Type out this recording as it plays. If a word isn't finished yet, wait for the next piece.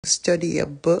study a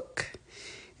book,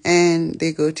 and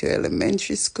they go to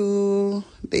elementary school,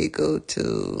 they go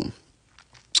to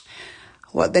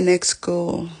what the next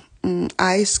school?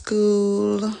 High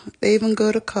school, they even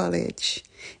go to college,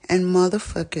 and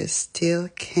motherfuckers still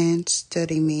can't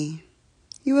study me.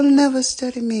 You will never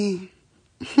study me.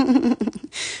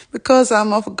 Because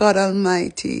I'm of God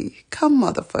Almighty. Come,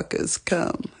 motherfuckers,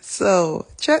 come. So,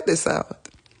 check this out.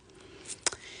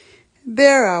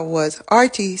 There I was.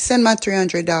 Artie, send my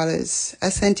 $300. I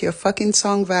sent your fucking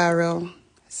song viral.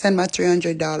 Send my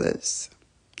 $300.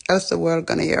 Else the world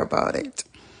gonna hear about it.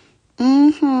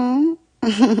 And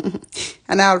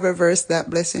I'll reverse that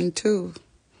blessing too.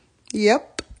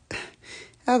 Yep.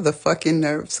 I have the fucking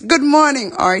nerves. Good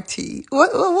morning, Artie.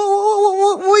 What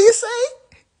you say?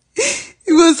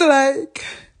 It was like,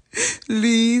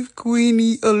 leave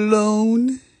Queenie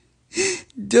alone.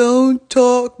 Don't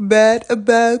talk bad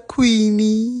about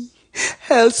Queenie.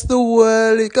 Else the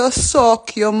world it gonna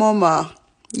suck your mama.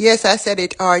 Yes, I said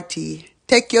it, Artie.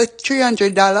 Take your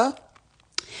 $300,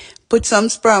 put some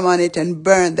sperm on it and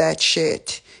burn that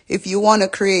shit. If you want to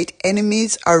create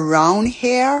enemies around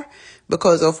here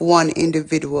because of one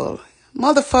individual.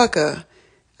 Motherfucker,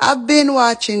 I've been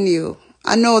watching you.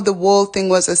 I know the whole thing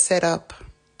was a setup.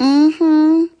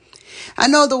 I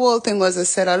know the whole thing was a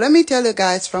setup. Let me tell you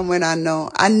guys from when I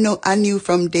knew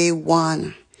from day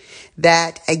one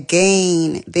that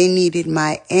again, they needed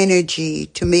my energy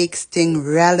to make Sting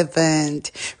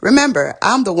relevant. Remember,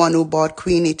 I'm the one who bought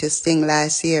Queenie to Sting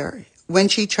last year. When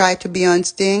she tried to be on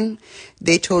Sting,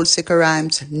 they told Sicka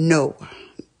Rhymes no.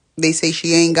 They say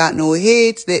she ain't got no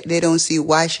hits. They don't see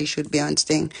why she should be on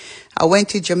Sting. I went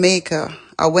to Jamaica.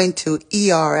 I went to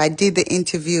ER. I did the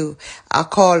interview. I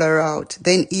called her out.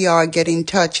 Then ER get in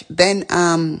touch. Then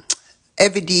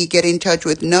Evie get in touch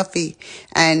with Nuffy.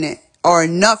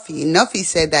 Nuffy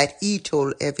said that he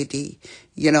told Evie,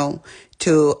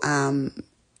 to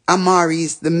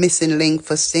Amari's the missing link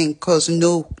for Sting because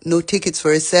no tickets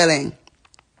were selling.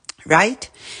 Right?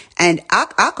 And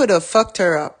I could have fucked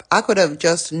her up. I could have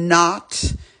just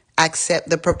not accept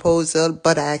the proposal,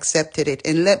 but I accepted it.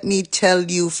 And let me tell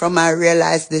you, from I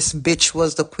realized this bitch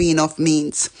was the queen of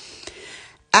means.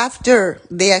 After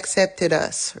they accepted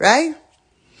us, right?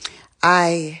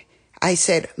 I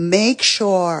said, make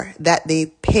sure that they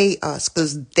pay us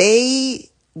because they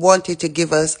wanted to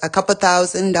give us a couple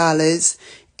 $1,000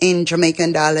 in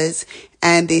Jamaican dollars.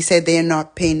 And they said they're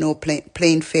not paying no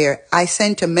plane fare. I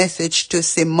sent a message to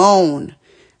Simone.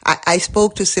 I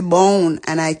spoke to Simone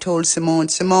and I told Simone,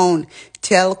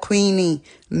 tell Queenie,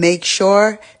 make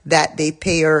sure that they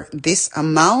pay her this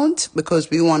amount because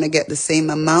we want to get the same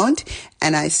amount.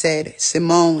 And I said,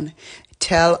 Simone,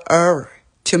 tell her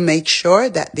to make sure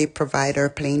that they provide her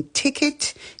plane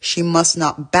ticket. She must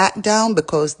not back down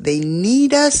because they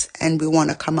need us and we want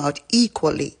to come out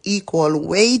equally. Equal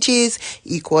wages,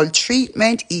 equal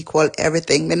treatment, equal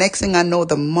everything. The next thing I know,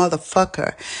 the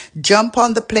motherfucker jump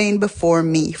on the plane before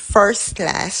me, first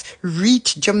class,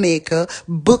 reach Jamaica,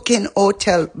 booking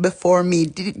hotel before me.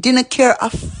 Didn't care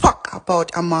a fuck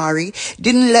about Amari.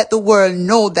 Didn't let the world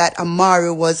know that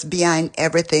Amari was behind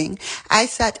everything. I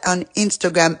sat on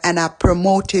Instagram and I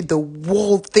promoted the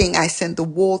whole thing. I sent the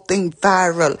whole thing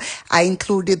viral. I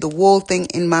included the whole thing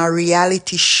in my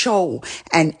reality show.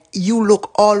 And you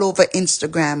look all over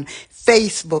Instagram,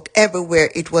 Facebook, everywhere.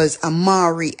 It was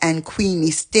Amari and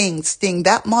Queenie, Sting.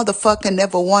 That motherfucker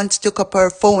never once took up her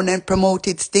phone and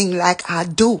promoted Sting like I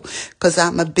do. Because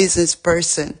I'm a business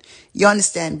person. You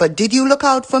understand? But did you look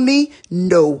out for me?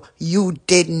 No, you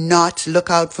did not look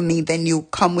out for me. Then you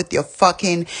come with your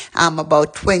fucking, I'm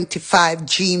about 25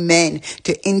 G men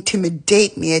to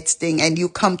intimidate me at Sting. And you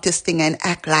come to Sting and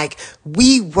act like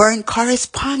we weren't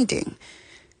corresponding.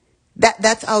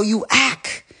 That's how you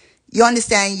act. You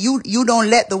understand? You don't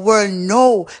let the world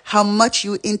know how much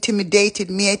you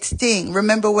intimidated me at Sting.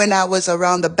 Remember when I was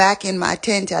around the back in my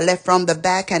tent, I left from the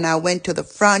back and I went to the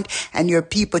front and your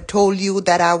people told you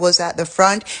that I was at the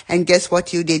front. And guess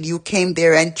what you did? You came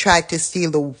there and tried to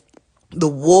steal the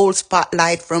whole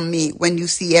spotlight from me. When you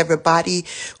see everybody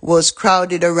was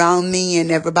crowded around me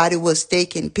and everybody was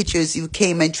taking pictures, you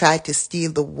came and tried to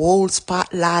steal the whole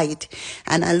spotlight.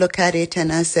 And I look at it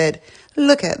and I said,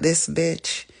 look at this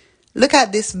bitch. Look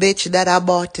at this bitch that I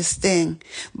bought to Sting.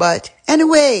 But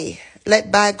anyway,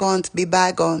 Let bygones be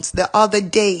bygones. The other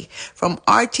day, from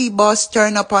RT Boss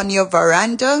turn up on your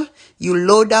veranda, you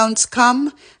lowdowns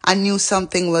come. I knew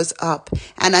something was up.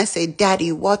 And I said,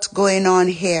 Daddy, what's going on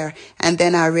here? And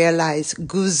then I realized,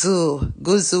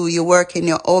 Guzu, you work in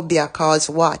your obia cause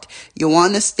what? You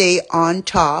want to stay on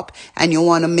top and you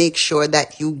want to make sure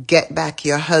that you get back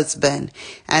your husband.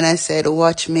 And I said,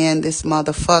 watch me and this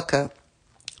motherfucker.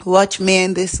 Watch me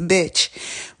and this bitch.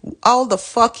 All the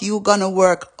fuck you gonna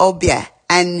work, obia,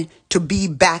 and to be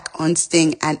back on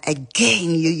Sting, and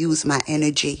again you use my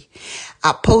energy.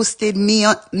 I posted me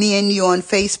and you on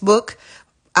Facebook.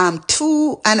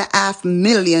 2.5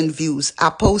 million views. I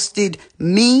posted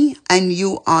me and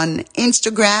you on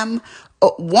Instagram.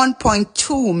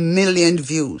 1.2 million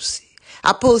views.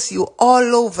 I post you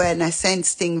all over and I send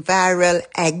Sting viral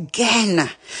again.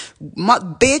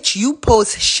 Bitch, you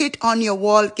post shit on your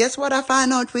wall. Guess what I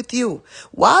find out with you?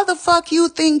 Why the fuck you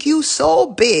think you so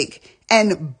big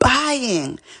and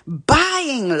buying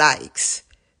likes?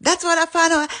 That's what I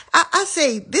found out. I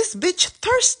say, this bitch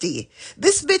thirsty.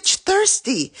 This bitch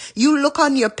thirsty. You look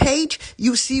on your page,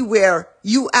 you see where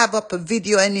you have up a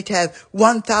video and it have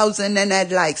 1,000 and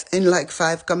add likes and like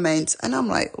 5 comments. And I'm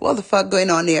like, what the fuck going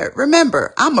on here?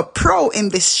 Remember, I'm a pro in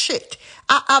this shit.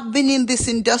 I've been in this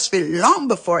industry long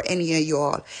before any of you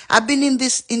all. I've been in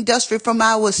this industry from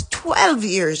I was 12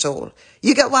 years old.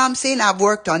 You get what I'm saying? I've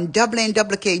worked on double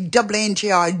NWK, double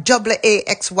NGR, double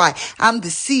AXY. I'm the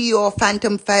CEO of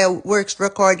Phantom Fireworks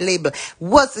record label.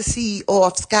 Was the CEO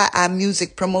of Sky Eye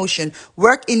Music Promotion.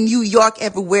 Work in New York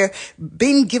everywhere.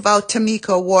 Been give out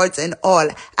Tamika Awards and all.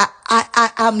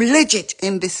 I'm legit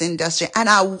in this industry. And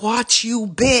I watch you,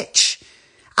 bitch.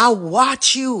 I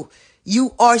watch you.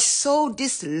 You are so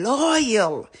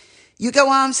disloyal. You get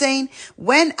what I'm saying?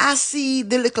 When I see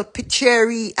the little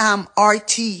pitchery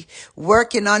RT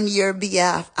working on your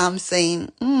behalf, I'm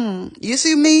saying, you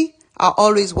see me? I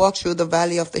always walk through the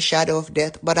valley of the shadow of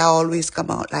death, but I always come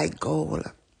out like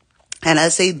gold. And I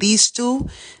say these two,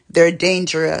 they're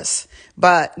dangerous.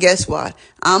 But guess what?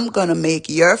 I'm going to make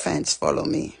your fans follow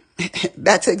me.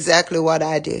 That's exactly what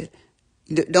I did.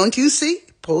 Don't you see?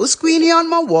 Post Queenie on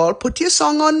my wall. Put your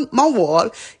song on my wall.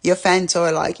 Your fans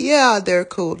are like, yeah, they're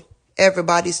cool.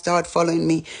 Everybody start following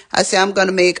me. I say, I'm going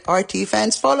to make RT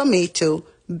fans follow me too.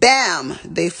 Bam!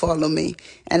 They follow me.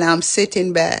 And I'm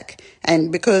sitting back.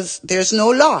 And because there's no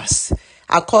loss,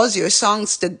 I cause your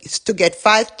songs to get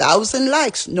 5,000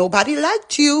 likes. Nobody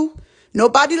liked you.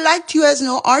 Nobody liked you as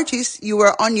no artist. You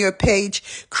were on your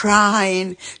page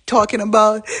crying, talking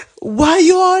about why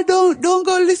you all don't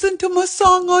go listen to my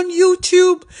song on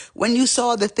YouTube. When you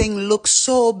saw the thing look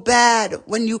so bad,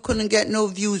 when you couldn't get no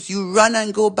views, you run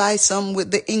and go buy some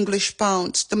with the English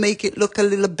pounds to make it look a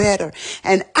little better.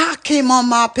 And I came on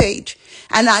my page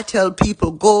and I tell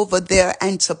people, go over there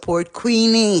and support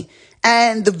Queenie.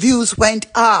 And the views went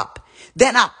up.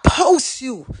 Then I post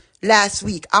you. Last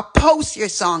week, I post your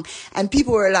song and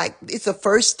people were like, it's the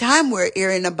first time we're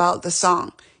hearing about the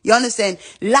song. You understand?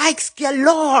 Likes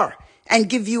galore and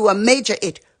give you a major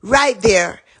hit right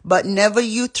there. But never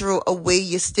you throw away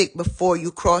your stick before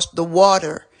you cross the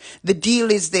water. The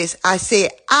deal is this. I say,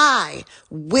 I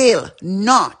will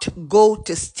not go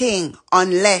to Sting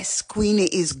unless Queenie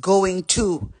is going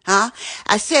to. I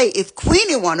say, if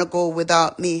Queenie want to go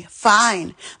without me,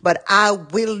 fine. But I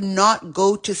will not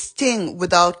go to Sting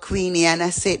without Queenie. And I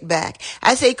sit back.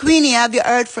 I say, Queenie, have you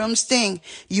heard from Sting?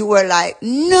 You were like,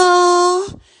 no,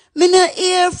 me not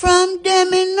hear from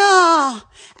them, no.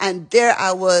 And there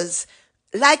I was,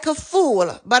 like a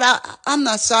fool, but I'm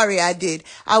not sorry I did.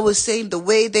 I was saying the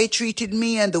way they treated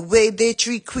me and the way they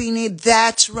treat Queenie,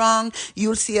 that's wrong.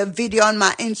 You'll see a video on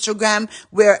my Instagram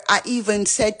where I even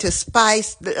said to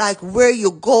Spice, like, where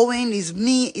you going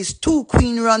is 2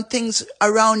 Queen run things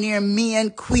around here, me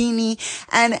and Queenie.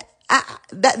 And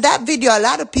that video, a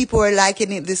lot of people were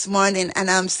liking it this morning,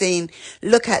 and I'm saying,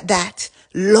 look at that.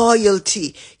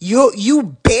 Loyalty.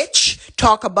 You bitch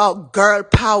talk about girl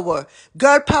power.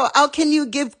 Girl power. How can you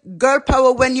give girl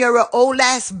power when you're an old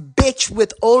ass bitch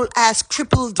with old ass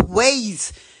crippled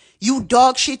ways? You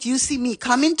dog shit. You see me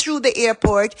coming through the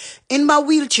airport in my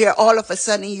wheelchair. All of a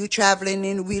sudden you traveling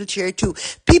in a wheelchair too.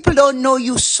 People don't know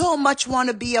you so much want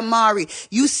to be Amari.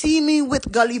 You see me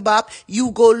with Gully Bop.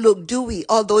 You go look Dewey.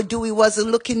 Although Dewey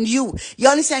wasn't looking you. You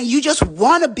understand? You just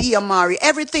want to be Amari.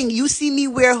 Everything. You see me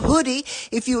wear hoodie.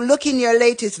 If you look in your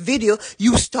latest video,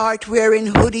 you start wearing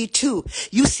hoodie too.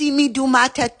 You see me do my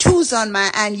tattoos on my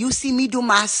hand. You see me do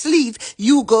my sleeve.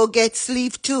 You go get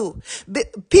sleeve too.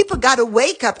 People got to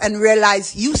wake up and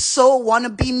realize you so want to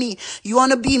be me. You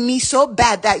want to be me so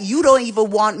bad that you don't even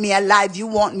want me alive. You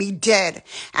want me dead.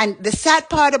 And the sad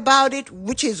part about it,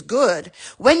 which is good,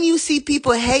 when you see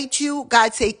people hate you,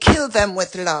 God say, kill them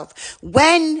with love.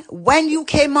 When you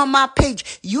came on my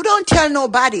page, you don't tell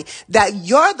nobody that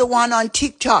you're the one on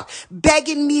TikTok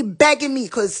begging me,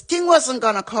 because Sting wasn't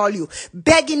gonna call you,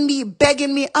 begging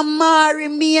me, Amari,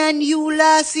 me and you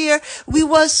last year, we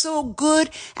were so good,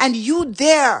 and you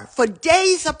there for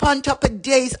days upon top of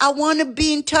days. I want to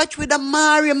be in touch with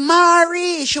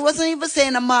Amari. She wasn't even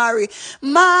saying Amari.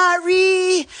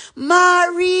 Mari,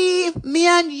 me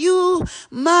and you.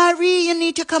 Mari, you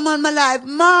need to come on my live.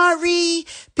 Mari,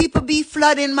 people be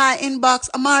flooding my inbox.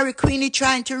 Amari, Queenie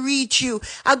trying to reach you.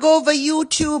 I go over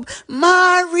YouTube.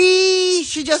 Mari,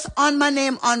 she just on my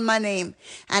name.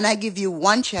 And I give you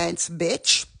one chance,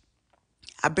 bitch.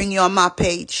 I bring you on my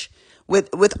page with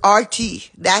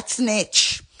RT, that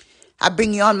snitch. I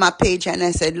bring you on my page and I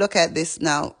said, look at this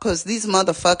now. Because these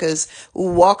motherfuckers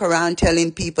who walk around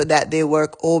telling people that they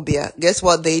work Obia, guess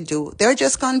what they do? They're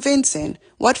just convincing.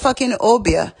 What fucking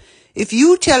Obia? If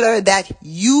you tell her that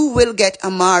you will get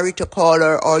Amari to call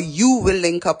her or you will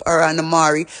link up her and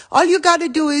Amari, all you gotta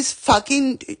do is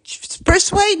fucking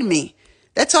persuade me.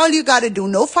 That's all you gotta do.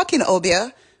 No fucking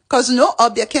Obia. Cause no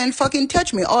Obia can fucking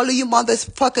touch me. All of you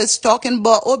motherfuckers talking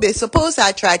about Obia. Suppose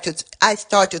I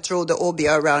start to throw the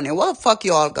Obia around here. What the fuck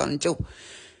you all gonna do?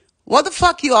 What the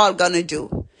fuck you all gonna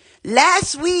do?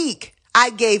 Last week,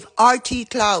 I gave RT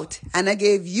clout and I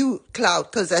gave you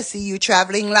clout cause I see you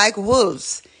traveling like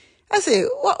wolves. I say,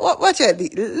 what are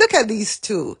these? Look at these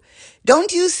two.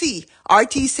 Don't you see?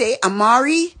 RT say,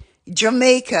 Amari,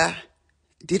 Jamaica.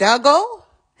 Did I go?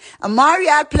 Amari,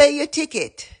 I'll play your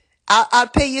ticket. I'll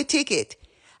pay your ticket.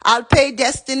 I'll pay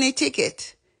Destiny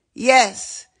ticket.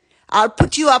 Yes. I'll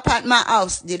put you up at my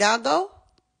house. Did I go?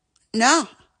 No.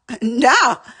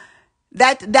 No.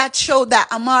 That showed that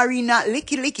Amari not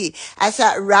licky. I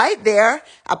sat right there.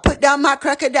 I put down my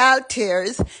crocodile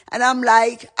tears and I'm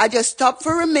like, I just stop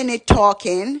for a minute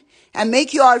talking and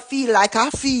make you all feel like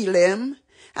I feel him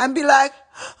and be like,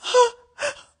 oh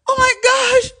my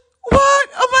gosh. What?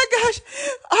 Oh my gosh.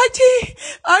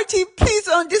 RT, please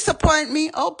don't disappoint me.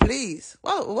 Oh, please.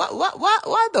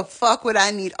 Why the fuck would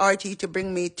I need RT to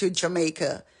bring me to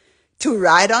Jamaica? To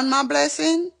ride on my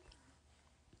blessing?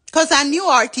 Cause I knew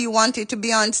RT wanted to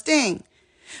be on Sting.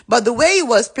 But the way he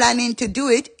was planning to do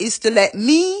it is to let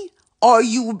me or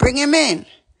you bring him in.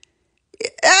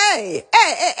 Hey.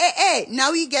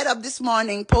 Now he get up this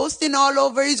morning posting all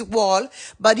over his wall,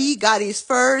 but he got his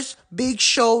first big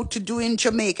show to do in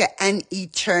Jamaica and he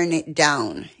turned it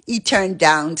down. He turned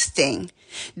down Sting.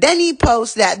 Then he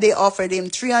posts that they offered him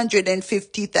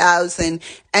 $350,000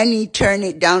 and he turned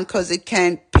it down because it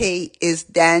can't pay his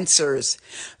dancers.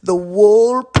 The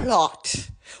whole plot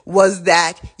was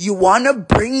that you want to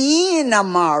bring in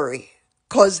Amari.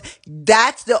 Because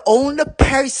that's the only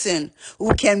person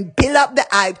who can build up the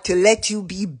hype to let you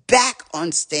be back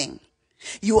on Sting.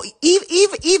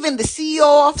 Even the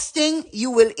CEO of Sting,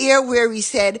 you will hear where he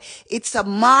said, it's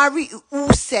Amari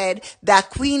who said that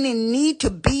Queenie need to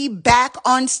be back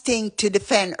on Sting to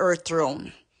defend her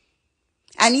throne.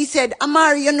 And he said,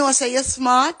 Amari, you know, say you're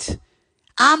smart.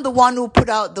 I'm the one who put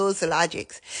out those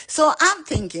logics. So I'm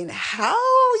thinking, how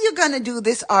you gonna do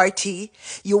this, RT?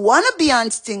 You wanna be on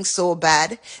Sting so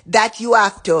bad that you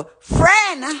have to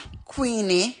friend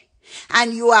Queenie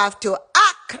and you have to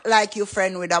act like you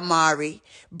friend with Amari.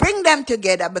 Bring them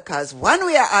together because one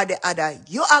way or the other,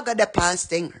 you are gonna pass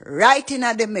Sting right in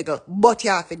at the middle, but you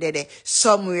have to do it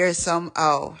somewhere,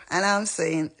 somehow. And I'm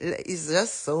saying, it's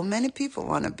just so many people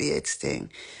wanna be at Sting.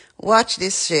 Watch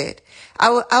this shit. I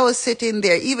was sitting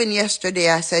there. Even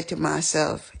yesterday, I said to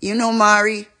myself, you know,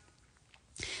 Mari,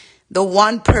 the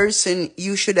one person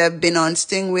you should have been on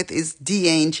Sting with is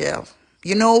D-Angel.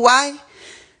 You know why?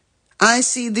 I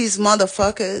see these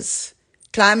motherfuckers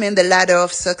climbing the ladder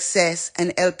of success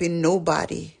and helping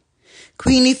nobody.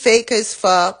 Queenie fake as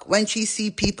fuck. When she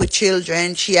see people,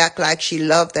 children, she act like she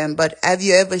love them. But have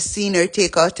you ever seen her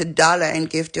take out $1 and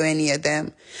give to any of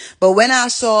them? But when I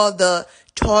saw the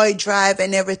toy drive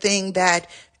and everything that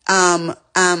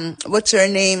what's her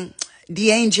name,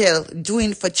 the angel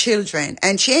doing for children,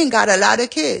 and she ain't got a lot of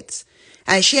kids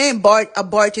and she ain't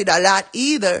aborted a lot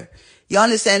either. You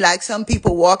understand? Like some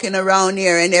people walking around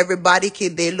here and everybody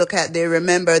kid they look at, they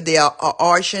remember their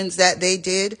abortions that they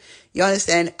did. You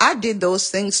understand? I did those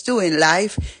things too in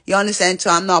life. You understand? So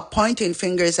I'm not pointing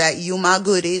fingers at you, my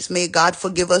goodies. May God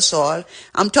forgive us all.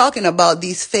 I'm talking about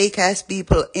these fake ass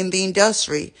people in the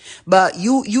industry. But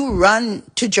you run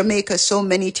to Jamaica so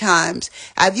many times.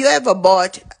 Have you ever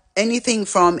bought anything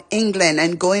from England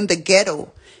and go in the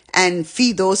ghetto and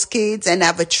feed those kids and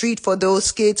have a treat for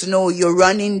those kids. No, you're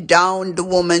running down the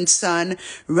woman's son,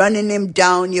 running him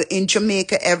down. You're in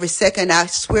Jamaica every second. I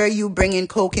swear you bringing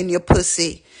coke in your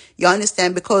pussy. You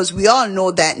understand? Because we all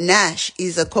know that Nash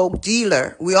is a coke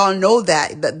dealer. We all know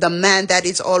that. The man that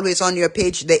is always on your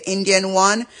page, the Indian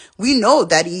one, we know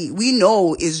that we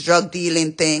know is drug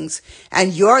dealing things.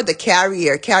 And you're the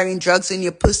carrier, carrying drugs in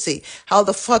your pussy. How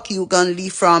the fuck you gonna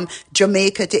leave from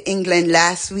Jamaica to England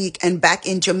last week and back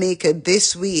in Jamaica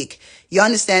this week? You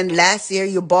understand? Last year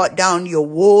you brought down your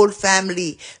whole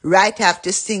family right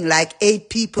after Sting. Like 8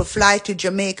 people fly to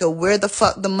Jamaica. Where the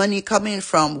fuck the money coming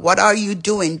from? What are you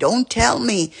doing? Don't tell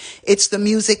me it's the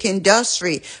music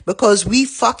industry, because we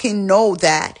fucking know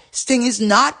that Sting is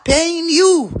not paying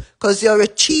you because you're a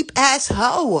cheap ass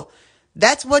hoe.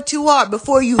 That's what you are.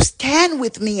 Before you stand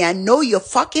with me and know your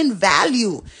fucking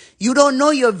value. You don't know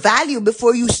your value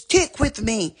before you stick with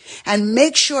me and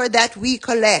make sure that we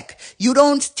collect. You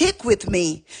don't stick with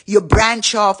me. You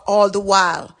branch off all the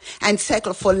while and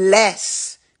settle for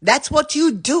less. That's what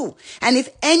you do. And if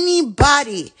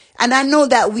anybody, and I know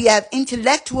that we have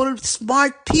intellectual,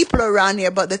 smart people around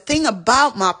here, but the thing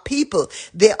about my people,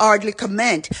 they hardly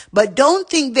comment. But don't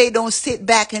think they don't sit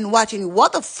back and watch.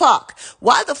 What the fuck?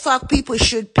 Why the fuck people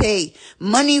should pay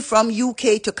money from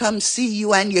UK to come see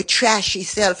you and your trashy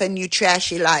self and your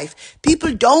trashy life?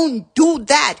 People don't do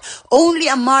that. Only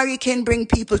Amari can bring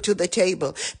people to the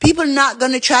table. People not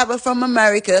going to travel from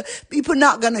America. People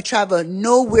not going to travel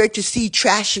nowhere to see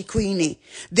trashy Queenie.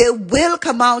 They will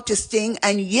come out to Sting,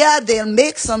 and yeah, they'll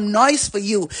make some noise for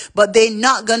you, but they're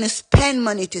not going to spend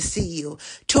money to see you.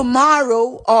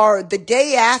 Tomorrow or the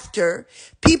day after,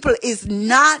 people is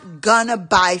not gonna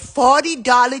buy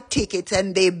 $40 tickets,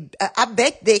 and I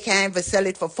bet they can't even sell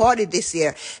it for 40 this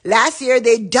year. Last year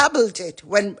they doubled it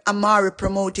when Amari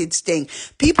promoted Sting.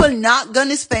 People not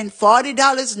gonna spend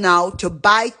 $40 now to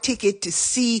buy ticket to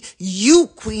see you,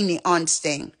 Queenie, on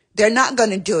Sting. They're not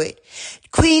gonna do it.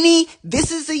 Queenie,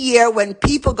 this is a year when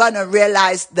people gonna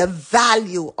realize the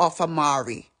value of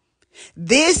Amari.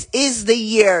 This is the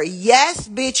year. Yes,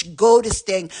 bitch, go to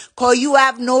Sting. Cause you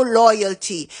have no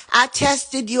loyalty. I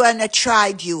tested you and I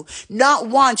tried you. Not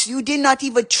once. You did not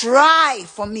even try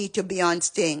for me to be on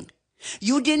Sting.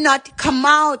 You did not come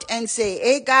out and say,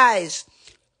 hey guys,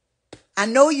 I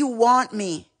know you want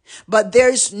me, but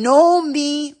there's no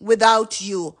me without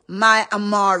you, my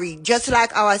Amari. Just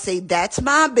like how I say, that's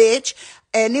my bitch.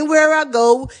 Anywhere I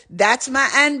go, that's my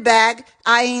handbag.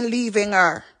 I ain't leaving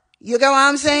her. You get what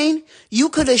I'm saying? You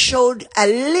could have showed a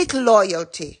little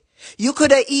loyalty. You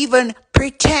could have even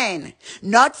pretend,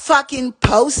 not fucking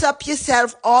post up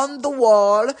yourself on the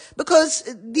wall,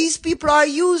 because these people are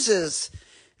users.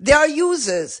 They are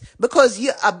users because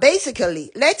you are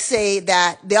basically, let's say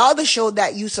that the other show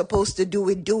that you're supposed to do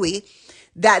with Dewey,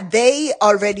 that they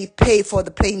already pay for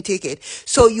the plane ticket.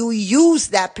 So you use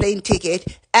that plane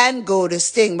ticket and go to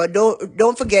Sting. But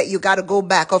don't forget, you got to go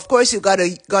back. Of course, you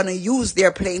gonna use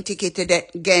their plane ticket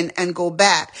again and go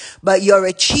back. But you're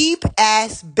a cheap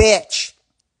ass bitch.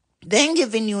 They ain't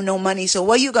giving you no money. So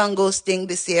what you gonna go Sting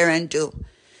this year and do?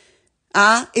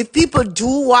 If people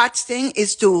do watch Sting,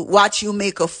 it's to watch you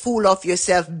make a fool of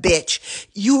yourself, bitch.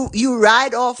 You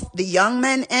ride off the young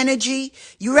man energy.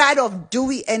 You ride off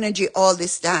Dewey energy all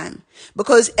this time.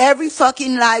 Because every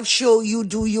fucking live show you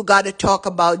do, you gotta talk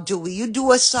about Dewey. You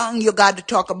do a song, you gotta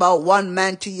talk about one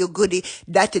man to your goodie,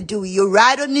 that to Dewey. You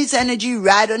ride on his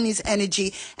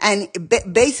energy, and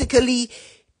basically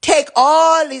take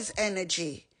all his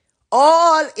energy.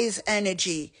 All his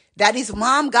energy. That his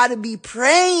mom got to be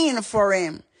praying for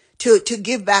him to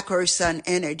give back her son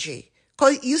energy.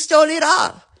 Because you stole it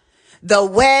all. The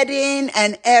wedding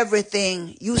and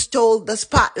everything. You stole the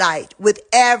spotlight with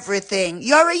everything.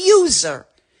 You're a user.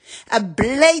 A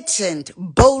blatant,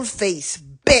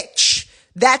 bold-faced bitch.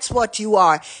 That's what you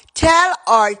are. Tell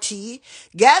Artie,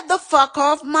 get the fuck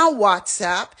off my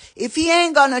WhatsApp. If he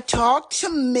ain't gonna talk to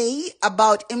me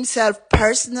about himself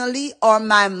personally or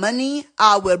my money,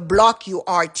 I will block you,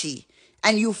 Artie.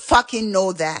 And you fucking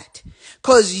know that.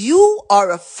 Cause you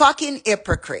are a fucking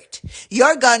hypocrite.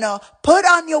 You're gonna put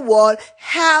on your wall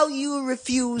how you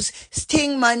refuse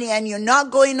Sting money and you're not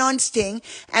going on Sting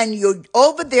and you're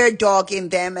over there dogging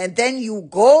them, and then you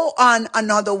go on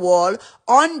another wall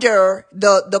under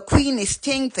the Queenie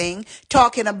Sting thing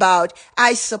talking about,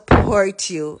 I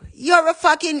support you. You're a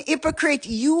fucking hypocrite.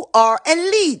 You are a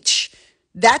leech.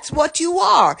 That's what you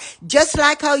are. Just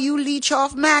like how you leech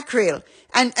off mackerel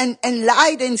and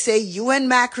lied and say you and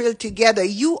Mackerel together,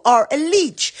 you are a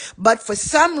leech. But for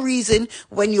some reason,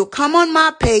 when you come on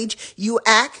my page, you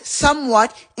act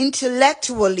somewhat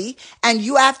intellectually and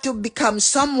you have to become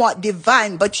somewhat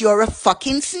divine, but you're a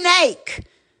fucking snake.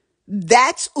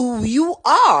 That's who you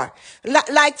are.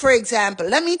 Like, for example,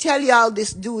 let me tell you how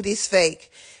this dude is fake.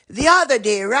 The other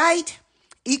day, right?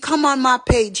 He come on my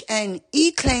page and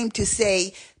he claimed to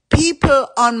say people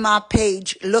on my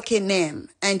page look at him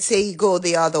and say he go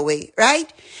the other way,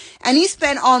 right? And he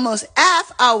spent almost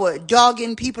half hour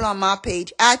dogging people on my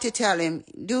page. I had to tell him,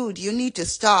 dude, you need to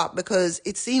stop because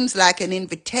it seems like an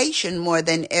invitation more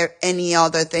than any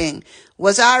other thing.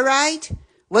 Was I right?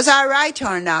 Was I right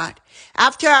or not?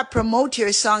 After I promote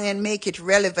your song and make it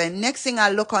relevant, next thing I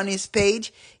look on his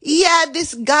page, he had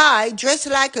this guy dressed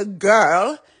like a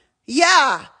girl.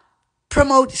 Yeah.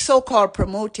 So-called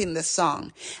promoting the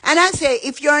song. And I say,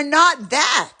 if you're not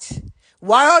that,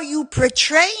 why are you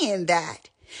portraying that?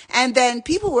 And then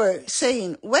people were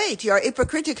saying, wait, you're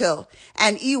hypocritical.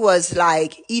 And he was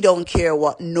like, he don't care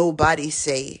what nobody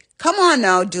say. Come on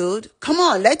now, dude. Come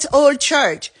on, let's old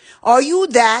church. Are you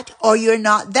that or you're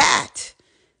not that?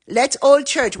 Let's old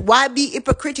church. Why be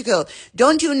hypocritical?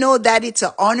 Don't you know that it's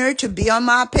an honor to be on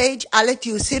my page? I let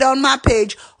you sit on my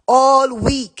page all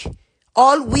week.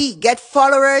 All week. Get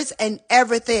followers and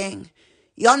everything.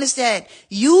 You understand?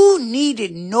 You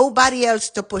needed nobody else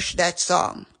to push that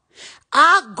song.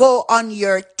 I go on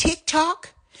your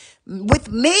TikTok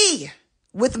with me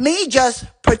just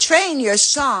portraying your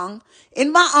song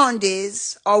in my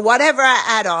undies or whatever I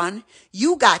add on.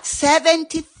 You got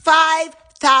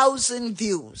 75,000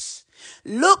 views.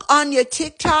 Look on your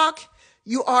TikTok,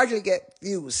 you hardly get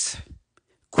views.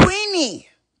 Queenie,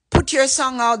 put your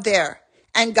song out there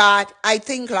and got, I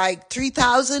think, like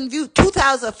 3,000 views,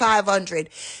 2,500.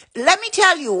 Let me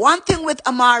tell you one thing with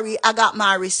Amari, I got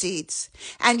my receipts.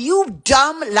 And you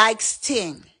dumb like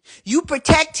Sting. You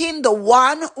protecting the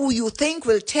one who you think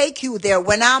will take you there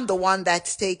when I'm the one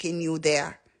that's taking you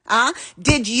there.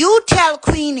 Did you tell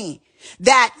Queenie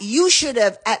that you should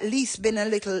have at least been a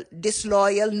little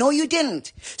disloyal? No, you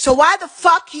didn't. So why the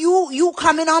fuck you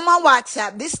coming on my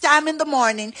WhatsApp this time in the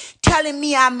morning telling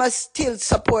me I must still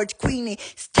support Queenie,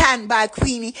 stand by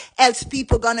Queenie, else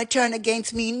people gonna turn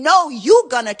against me? No, you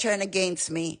gonna turn against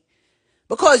me.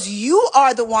 Because you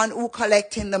are the one who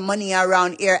collecting the money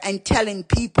around here and telling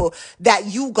people that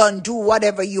you gonna do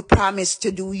whatever you promised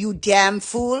to do, you damn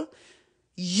fool.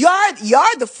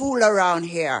 You're the fool around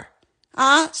here.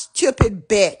 Stupid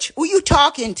bitch. Who you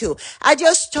talking to? I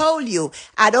just told you,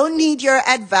 I don't need your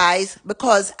advice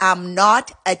because I'm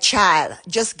not a child.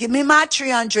 Just give me my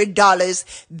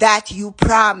 $300 that you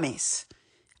promise.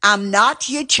 I'm not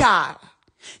your child.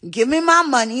 Give me my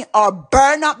money or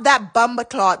burn up that bumper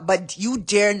cloth, but you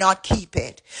dare not keep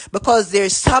it because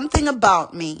there's something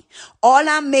about me. All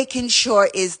I'm making sure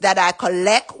is that I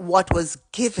collect what was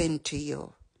given to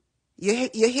you.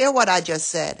 You hear what I just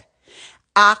said?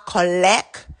 I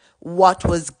collect what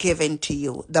was given to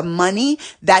you. The money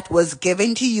that was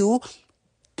given to you.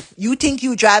 You think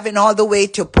you driving all the way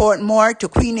to Portmore to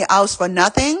Queenie House for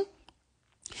nothing?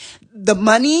 The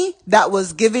money that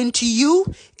was given to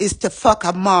you is to fuck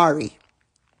Amari.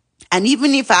 And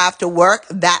even if I have to work,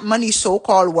 that money,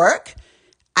 so-called work,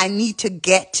 I need to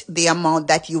get the amount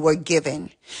that you were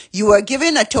given. You were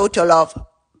given a total of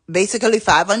basically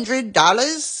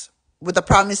 $500 with a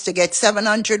promise to get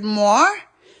 700 more.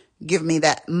 Give me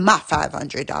that, my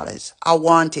 $500. I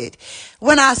want it.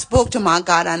 When I spoke to my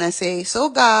God and I say, so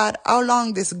God, how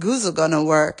long this goozle gonna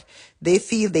work? They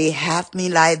feel they have me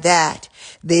like that.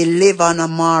 They live on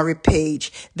Amari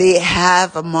page. They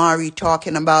have Amari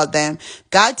talking about them.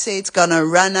 God say it's gonna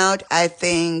run out, I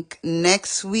think,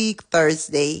 next week,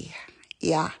 Thursday.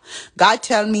 Yeah. God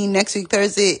tell me next week,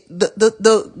 Thursday,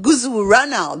 the goozle will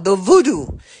run out, the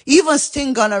voodoo. Even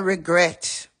Sting gonna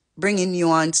regret bringing you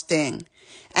on Sting.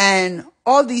 And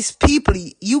all these people,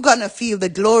 you gonna feel the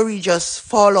glory just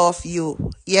fall off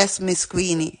you. Yes, Miss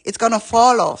Queenie. It's gonna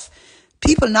fall off.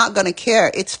 People not gonna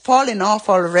care. It's falling off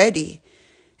already.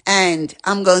 And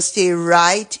I'm gonna stay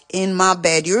right in my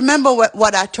bed. You remember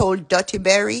what I told Dutty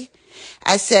Berry?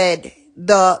 I said,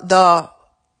 the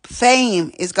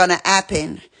fame is gonna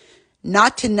happen.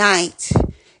 Not tonight.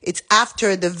 It's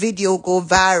after the video go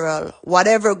viral.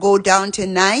 Whatever go down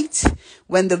tonight,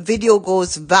 when the video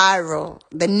goes viral,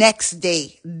 the next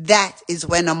day, that is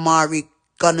when Amari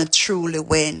gonna truly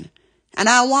win. And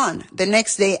I won. The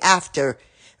next day after,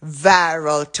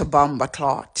 viral to bomber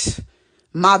clot.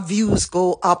 My views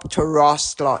go up to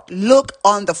Ross clot. Look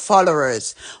on the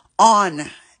followers on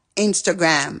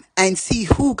Instagram and see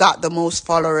who got the most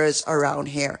followers around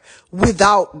here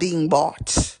without being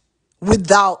bought.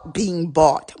 Without being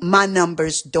bought. My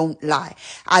numbers don't lie.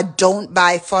 I don't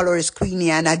buy followers, Queenie,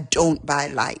 and I don't buy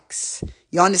likes.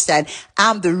 You understand?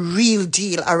 I'm the real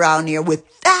deal around here with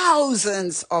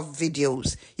thousands of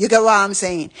videos. You get what I'm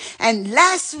saying? And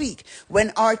last week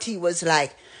when RT was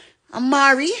like,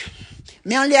 Amari,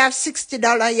 me only have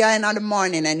 $60 here in the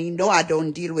morning, and you know I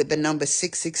don't deal with the number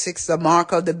 666, the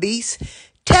mark of the beast.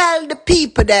 Tell the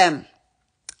people them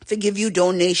to give you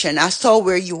donation. I saw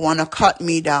where you want to cut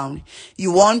me down.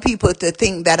 You want people to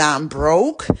think that I'm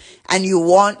broke, and you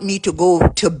want me to go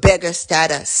to beggar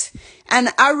status. And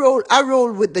I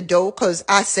roll with the dough because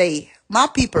I say, my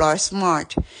people are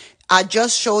smart. I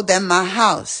just showed them my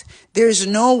house. There's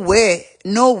no way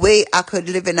I could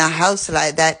live in a house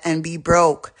like that and be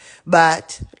broke.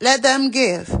 But let them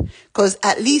give, because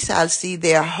at least I'll see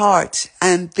their hearts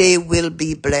and they will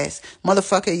be blessed.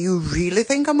 Motherfucker, you really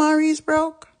think Amari is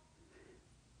broke?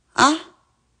 Huh?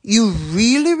 You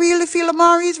really feel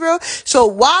Amari is broke? So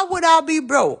why would I be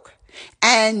broke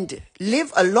and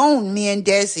live alone, me and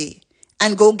Desi,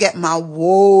 and go get my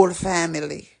whole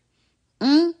family?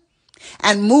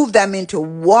 And move them into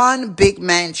one big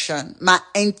mansion, my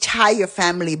entire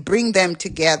family, bring them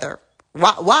together.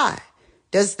 Why?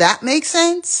 Does that make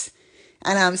sense?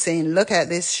 And I'm saying, look at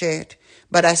this shit.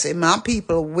 But I say, my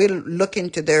people will look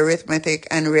into the arithmetic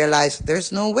and realize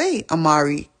there's no way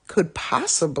Amari could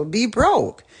possibly be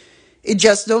broke. It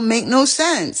just don't make no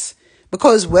sense.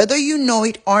 Because whether you know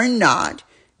it or not,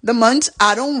 the months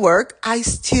I don't work, I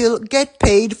still get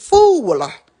paid full.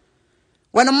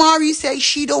 When Amari says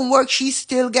she don't work, she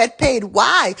still get paid.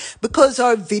 Why? Because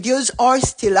our videos are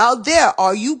still out there.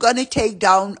 Are you going to take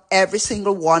down every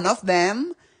single one of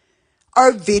them?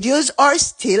 Our videos are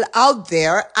still out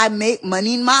there. I make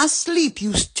money in my sleep,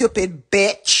 you stupid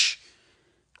bitch.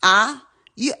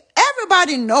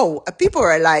 Everybody know. People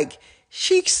are like,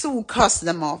 she soon cussed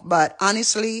them off. But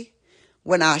honestly,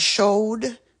 when I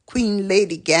showed Queen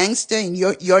Lady Gangster, and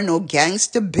you're no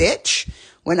gangster bitch,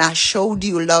 when I showed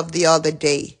you love the other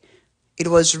day, it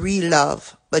was real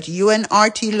love. But you and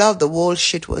RT love, the whole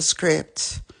shit was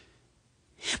script.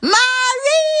 Mari!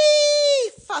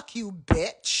 Fuck you,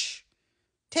 bitch.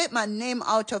 Take my name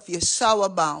out of your sour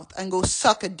mouth and go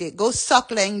suck a dick. Go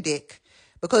suck Lang dick.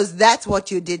 Because that's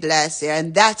what you did last year,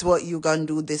 and that's what you gonna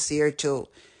do this year too.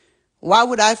 Why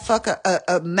would I fuck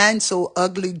a man so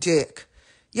ugly dick?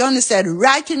 You understand?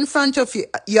 Right in front of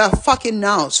your fucking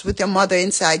house with your mother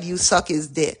inside, you suck his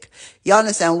dick. You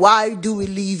understand? Why do we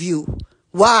leave you?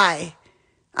 Why?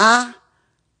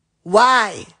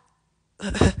 Why?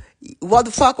 What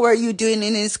the fuck were you doing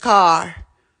in his car?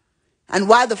 And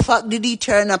why the fuck did he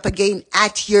turn up again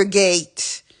at your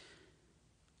gate?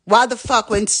 Why the fuck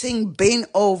when Singh been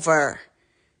over?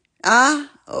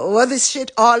 What this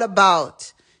shit all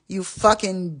about? You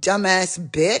fucking dumbass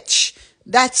bitch.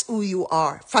 That's who you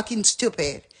are. Fucking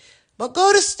stupid. But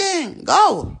go to Sting.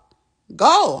 Go.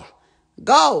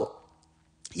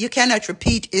 You cannot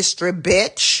repeat history,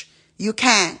 bitch. You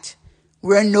can't.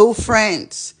 We're no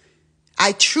friends.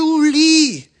 I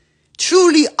truly,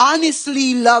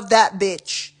 honestly love that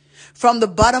bitch. From the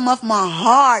bottom of my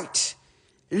heart.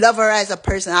 Love her as a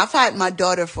person. I fight my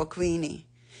daughter for Queenie.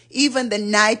 Even the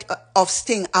night of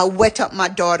Sting, I wet up my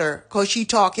daughter because she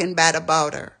talking bad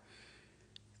about her.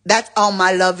 That's how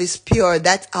my love is pure.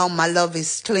 That's how my love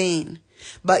is clean.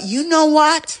 But you know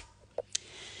what?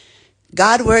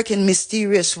 God work in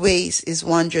mysterious ways is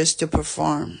wondrous to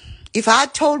perform. If I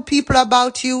told people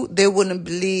about you, they wouldn't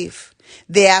believe.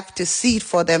 They have to see it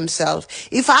for themselves.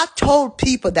 If I told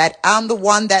people that I'm the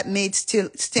one that made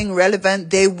Sting relevant,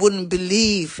 they wouldn't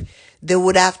believe. They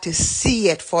would have to see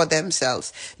it for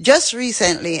themselves. Just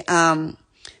recently,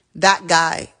 that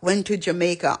guy went to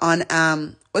Jamaica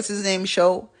on what's his name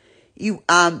show?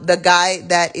 The guy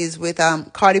that is with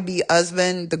Cardi B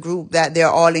husband, the group that they're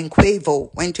all in,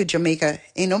 Quavo, went to Jamaica.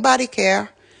 Ain't nobody care.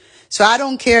 So I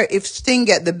don't care if Sting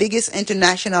get the biggest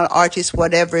international artist,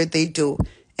 whatever they do.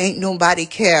 Ain't nobody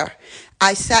care.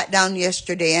 I sat down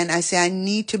yesterday and I said, I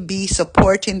need to be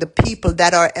supporting the people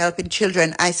that are helping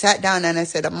children. I sat down and I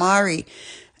said, Amari,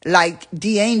 like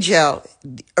the Angel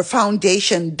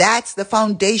Foundation, that's the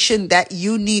foundation that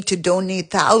you need to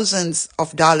donate thousands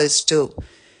of dollars to.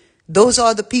 Those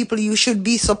are the people you should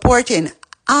be supporting.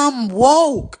 I'm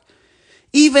woke.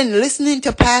 Even listening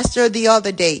to Pastor the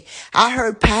other day, I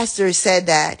heard Pastor said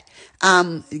that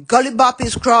Gully Bop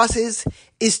is crosses,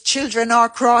 his children are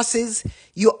crosses,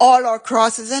 you all are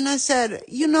crosses. And I said,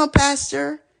 you know,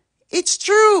 Pastor, it's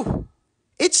true.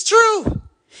 It's true.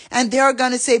 And they're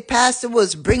going to say Pastor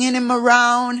was bringing him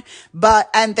around,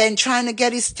 and then trying to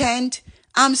get his tent.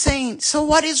 I'm saying, so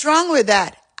what is wrong with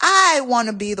that? I want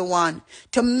to be the one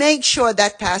to make sure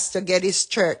that pastor get his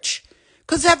church.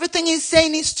 Because everything he's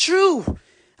saying is true.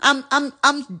 I'm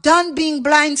done being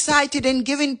blindsided and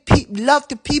giving love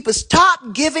to people.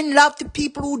 Stop giving love to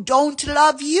people who don't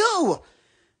love you.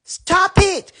 Stop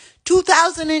it.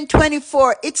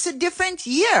 2024, it's a different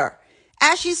year.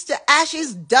 Ashes to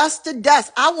ashes, dust to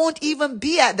dust. I won't even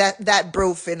be at that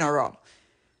bro funeral.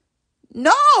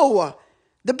 No.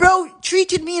 The bro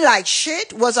treated me like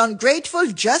shit, was ungrateful,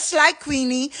 just like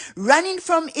Queenie, running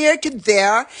from here to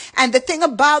there. And the thing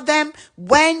about them,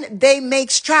 when they make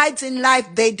strides in life,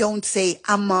 they don't say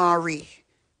Amari.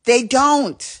 They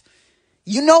don't.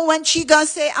 You know when she gonna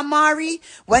say Amari?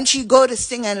 When she go to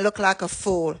sing and look like a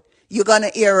fool. You're gonna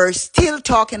hear her still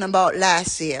talking about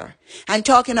last year and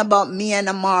talking about me and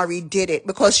Amari did it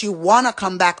because you wanna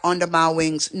come back under my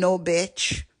wings. No,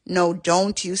 bitch. No,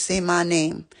 don't you say my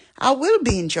name. I will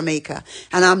be in Jamaica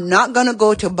and I'm not gonna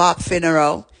go to Bob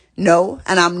funeral. No,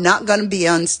 and I'm not gonna be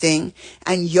on Sting,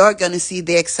 and you're gonna see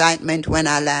the excitement when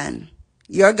I land.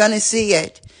 You're gonna see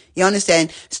it. You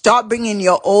understand? Start bringing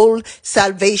your old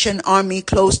Salvation Army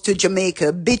clothes to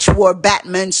Jamaica. Bitch wore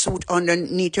Batman suit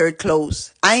underneath her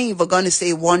clothes. I ain't even gonna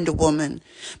say Wonder Woman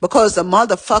because the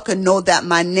motherfucker know that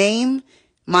my name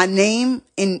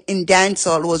in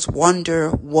dancehall was Wonder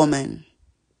Woman.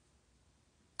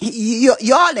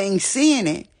 Y'all ain't seeing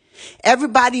it.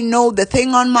 Everybody know the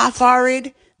thing on my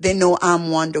forehead. They know I'm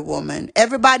Wonder Woman.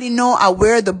 Everybody know I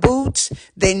wear the boots.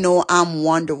 They know I'm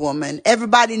Wonder Woman.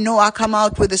 Everybody know I come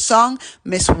out with a song,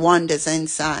 Miss Wonders and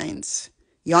Signs.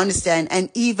 You understand? And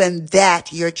even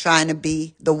that, you're trying to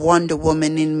be the Wonder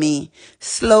Woman in me.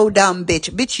 Slow down,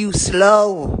 bitch. Bitch, you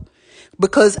slow.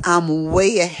 Because I'm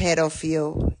way ahead of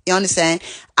you. You understand?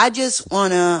 I just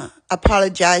want to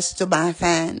apologize to my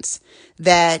fans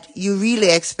that you really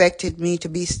expected me to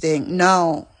be Sting.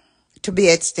 No. To be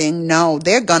at Sting. No.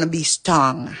 They're going to be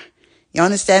stung. You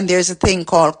understand? There's a thing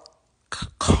called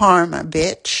karma,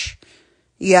 bitch.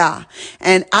 Yeah.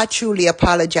 And I truly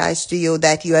apologize to you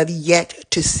that you have yet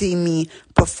to see me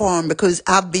perform because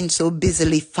I've been so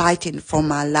busily fighting for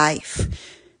my life.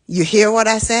 You hear what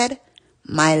I said?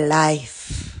 My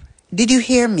life. Did you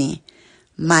hear me?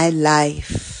 My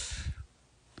life.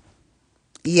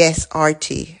 Yes,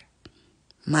 RT.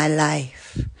 My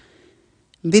life.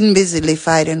 Been busily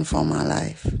fighting for my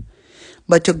life.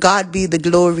 But to God be the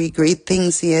glory, great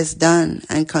things he has done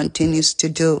and continues to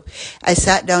do. I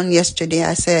sat down yesterday.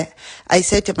 I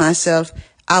said to myself,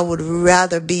 I would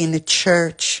rather be in a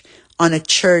church, on a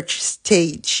church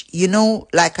stage. You know,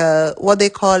 like what they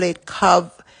call it,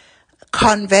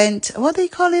 convent. What they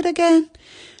call it again?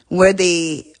 Where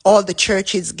all the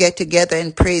churches get together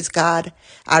and praise God.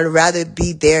 I'd rather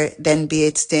be there than be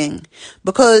at Sting.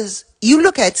 Because you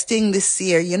look at Sting this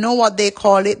year, you know what they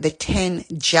call it? The 10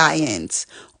 giants.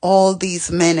 All these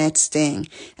men at Sting.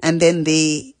 And then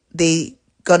they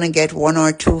gonna get one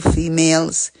or two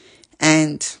females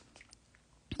and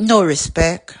no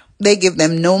respect. They give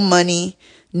them no money,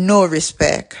 no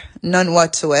respect, none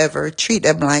whatsoever. Treat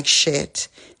them like shit.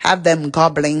 Have them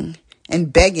gobbling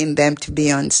and begging them to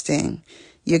be on Sting.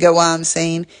 You get what I'm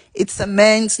saying? It's a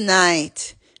men's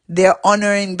night. They're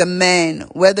honoring the men,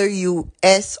 whether you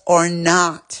S or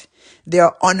not.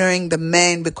 They're honoring the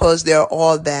men because they're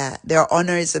all that. They're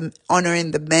honoring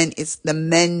the men. It's the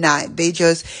men night. They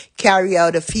just carry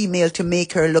out a female to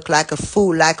make her look like a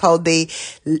fool, like how they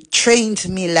trained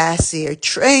me last year,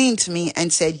 trained me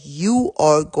and said, you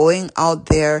are going out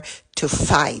there to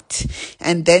fight.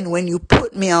 And then when you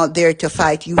put me out there to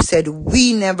fight, you said,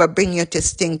 we never bring you to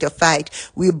Sting to fight.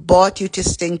 We bought you to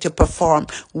Sting to perform.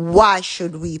 Why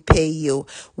should we pay you?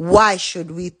 Why should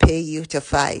we pay you to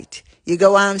fight? You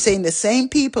get what I'm saying? The same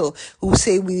people who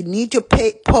say we need to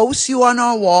post you on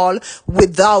our wall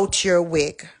without your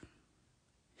wig.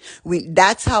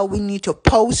 That's how we need to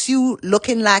post you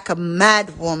looking like a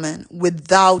mad woman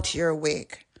without your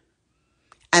wig.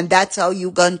 And that's how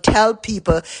you gonna tell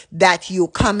people that you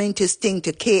coming to Sting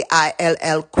to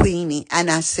KILL Queenie.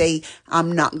 And I say,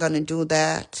 I'm not gonna do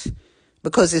that.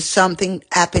 Because if something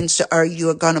happens to her,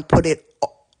 you're gonna put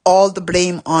all the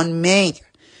blame on me.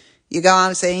 You get what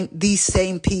I'm saying? These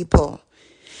same people.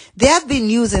 They have been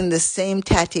using the same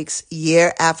tactics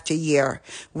year after year,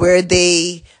 where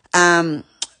they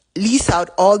lease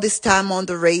out all this time on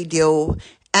the radio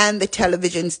and the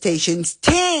television stations.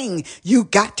 Sting, you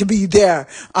got to be there.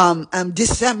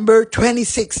 December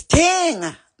 26th, Sting.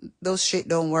 Those shit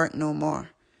don't work no more.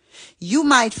 You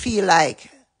might feel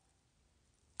like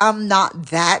I'm not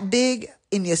that big,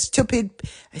 in your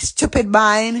stupid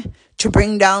mind to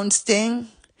bring down Sting?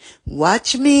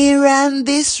 Watch me run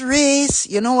this race.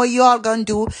 You know what you all gonna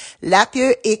do? Lap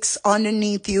your X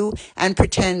underneath you and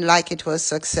pretend like it was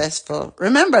successful.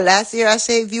 Remember last year I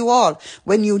saved you all.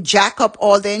 When you jack up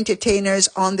all the entertainers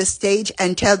on the stage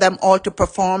and tell them all to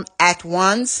perform at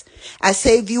once, I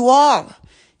saved you all.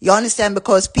 You understand?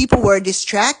 Because people were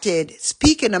distracted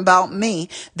speaking about me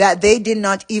that they did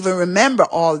not even remember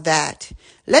all that.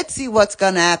 Let's see what's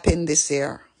gonna happen this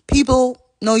year. People,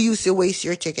 no use to waste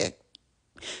your ticket.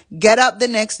 Get up the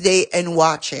next day and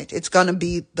watch it. It's going to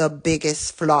be the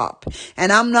biggest flop.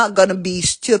 And I'm not going to be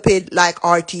stupid like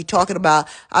RT talking about,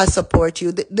 I support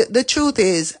you. The truth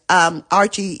is,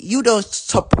 RT, you don't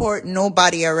support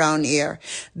nobody around here.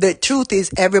 The truth is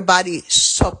everybody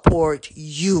support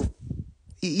you.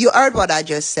 You heard what I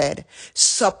just said.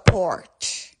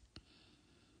 Support.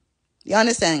 You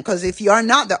understand? Because if you're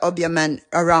not the obvious man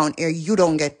around here, you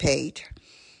don't get paid.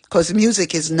 Because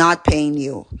music is not paying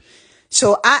you.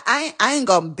 So I ain't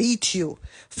gonna beat you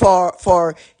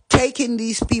for taking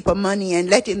these people money and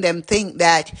letting them think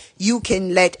that you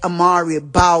can let Amari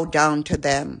bow down to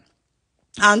them.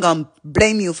 I'm gonna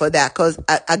blame you for that because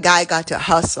a guy got to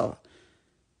hustle.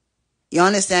 You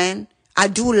understand? I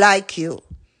do like you.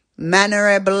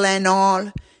 Mannerable and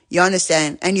all. You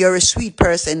understand? And you're a sweet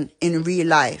person in real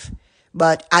life.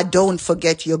 But I don't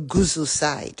forget your guzu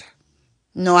side.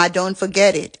 No, I don't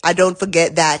forget it. I don't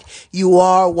forget that you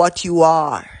are what you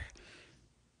are.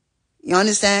 You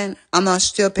understand? I'm not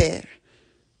stupid.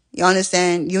 You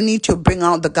understand? You need to bring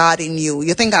out the God in you.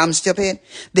 You think I'm stupid?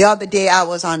 The other day I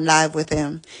was on live with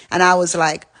him and I was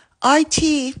like, RT,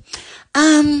 you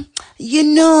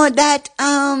know that,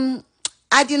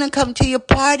 I didn't come to your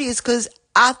parties because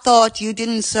I thought you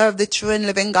didn't serve the true and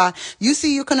living God. You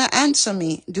see, you cannot answer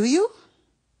me. Do you?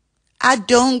 I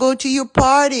don't go to your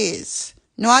parties.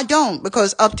 No, I don't.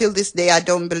 Because up till this day, I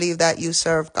don't believe that you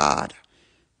serve God.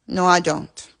 No, I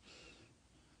don't.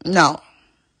 No.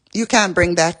 You can't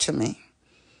bring that to me.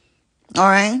 All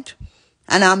right?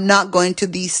 And I'm not going to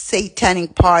these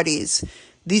satanic parties.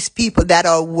 These people that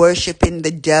are worshiping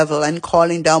the devil and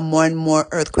calling down more and more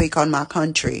earthquake on my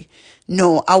country.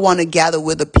 No, I want to gather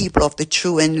with the people of the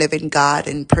true and living God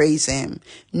and praise him.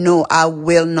 No, I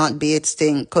will not be at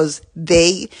Sting because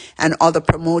they and other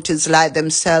promoters like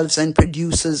themselves and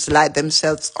producers like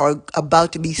themselves are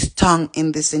about to be stung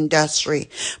in this industry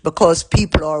because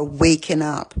people are waking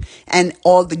up and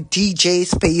all the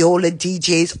DJs, payola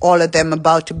DJs, all of them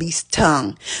about to be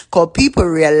stung because people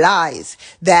realize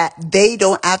that they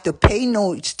don't have to pay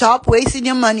stop wasting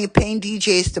your money paying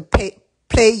DJs to play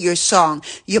your song.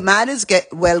 You might as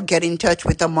well get in touch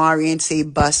with Amari and say,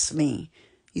 bust me.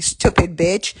 You stupid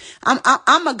bitch.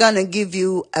 I'm gonna give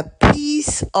you a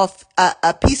piece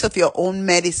of your own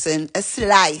medicine, a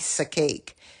slice of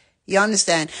cake. You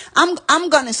understand? I'm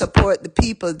gonna support the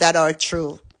people that are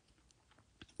true.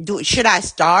 Should I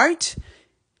start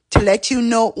to let you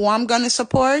know who I'm gonna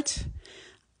support?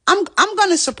 I'm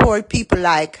gonna support people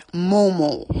like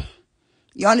Momo.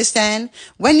 You understand?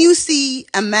 When you see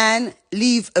a man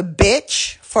leave a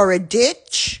bitch for a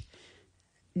ditch,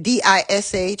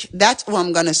 DISH, that's who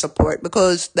I'm going to support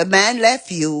because the man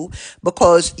left you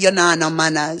because you're not no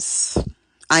manners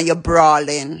and you're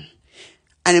brawling.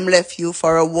 And him left you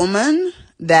for a woman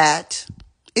that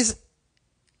is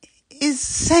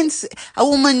a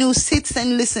woman who sits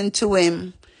and listens to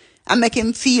him and make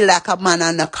him feel like a man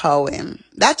and a cow him.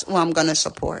 That's who I'm going to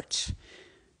support.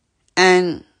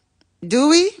 And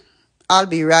Dewey, I'll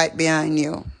be right behind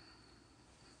you.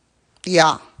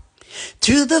 Yeah.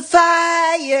 Through the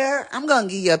fire. I'm going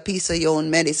to give you a piece of your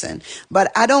own medicine.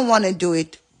 But I don't want to do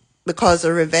it because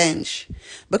of revenge.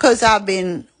 Because I've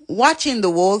been watching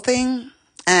the whole thing.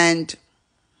 And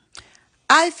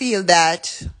I feel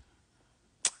that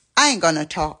I ain't going to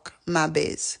talk my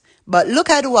biz. But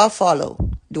look at who I follow.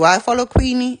 Do I follow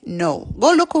Queenie? No.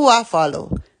 Go look who I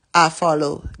follow. I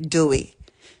follow Dewey.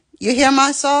 You hear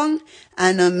my song?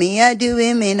 I know me, I do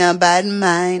him in a bad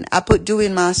mind. I put do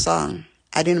in my song.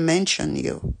 I didn't mention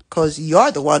you because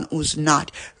you're the one who's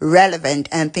not relevant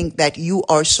and think that you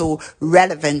are so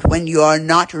relevant when you are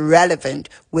not relevant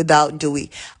without Dewey.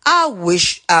 I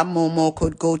wish Momo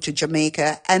could go to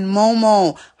Jamaica and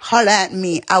Momo, holla at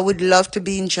me. I would love to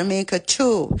be in Jamaica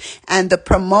too. And the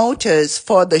promoters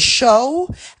for the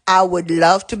show, I would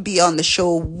love to be on the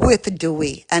show with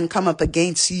Dewey and come up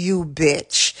against you,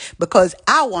 bitch. Because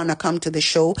I want to come to the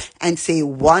show and say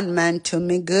one man to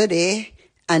me goodie.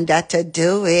 And that to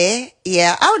Dewey.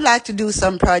 Yeah, I would like to do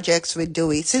some projects with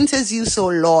Dewey. Since as you so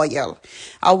loyal,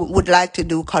 I would like to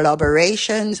do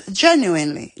collaborations.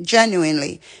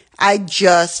 Genuinely. I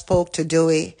just spoke to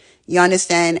Dewey. You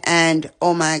understand? And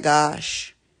oh my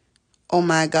gosh,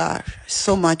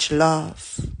 so much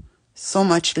love, so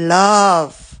much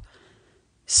love,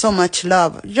 so much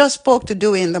love. Just spoke to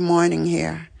Dewey in the morning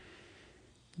here.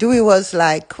 Dewey was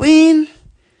like, Queen,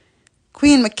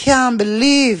 I can't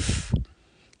believe.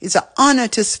 It's an honor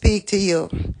to speak to you.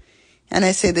 And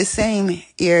I say the same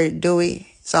here,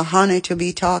 Dewey. It's an honor to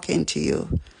be talking to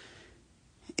you.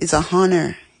 It's an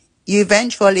honor. You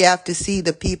eventually have to see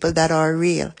the people that are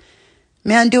real.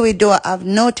 Me and Dewey don't have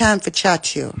no time for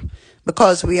chat you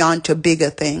because we on to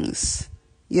bigger things.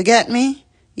 You get me?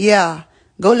 Yeah.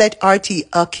 Go let RT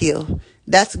huck you.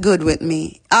 That's good with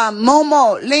me.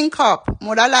 Momo, link up.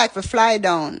 Would I like to fly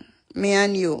down? Me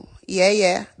and you.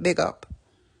 Yeah, big up.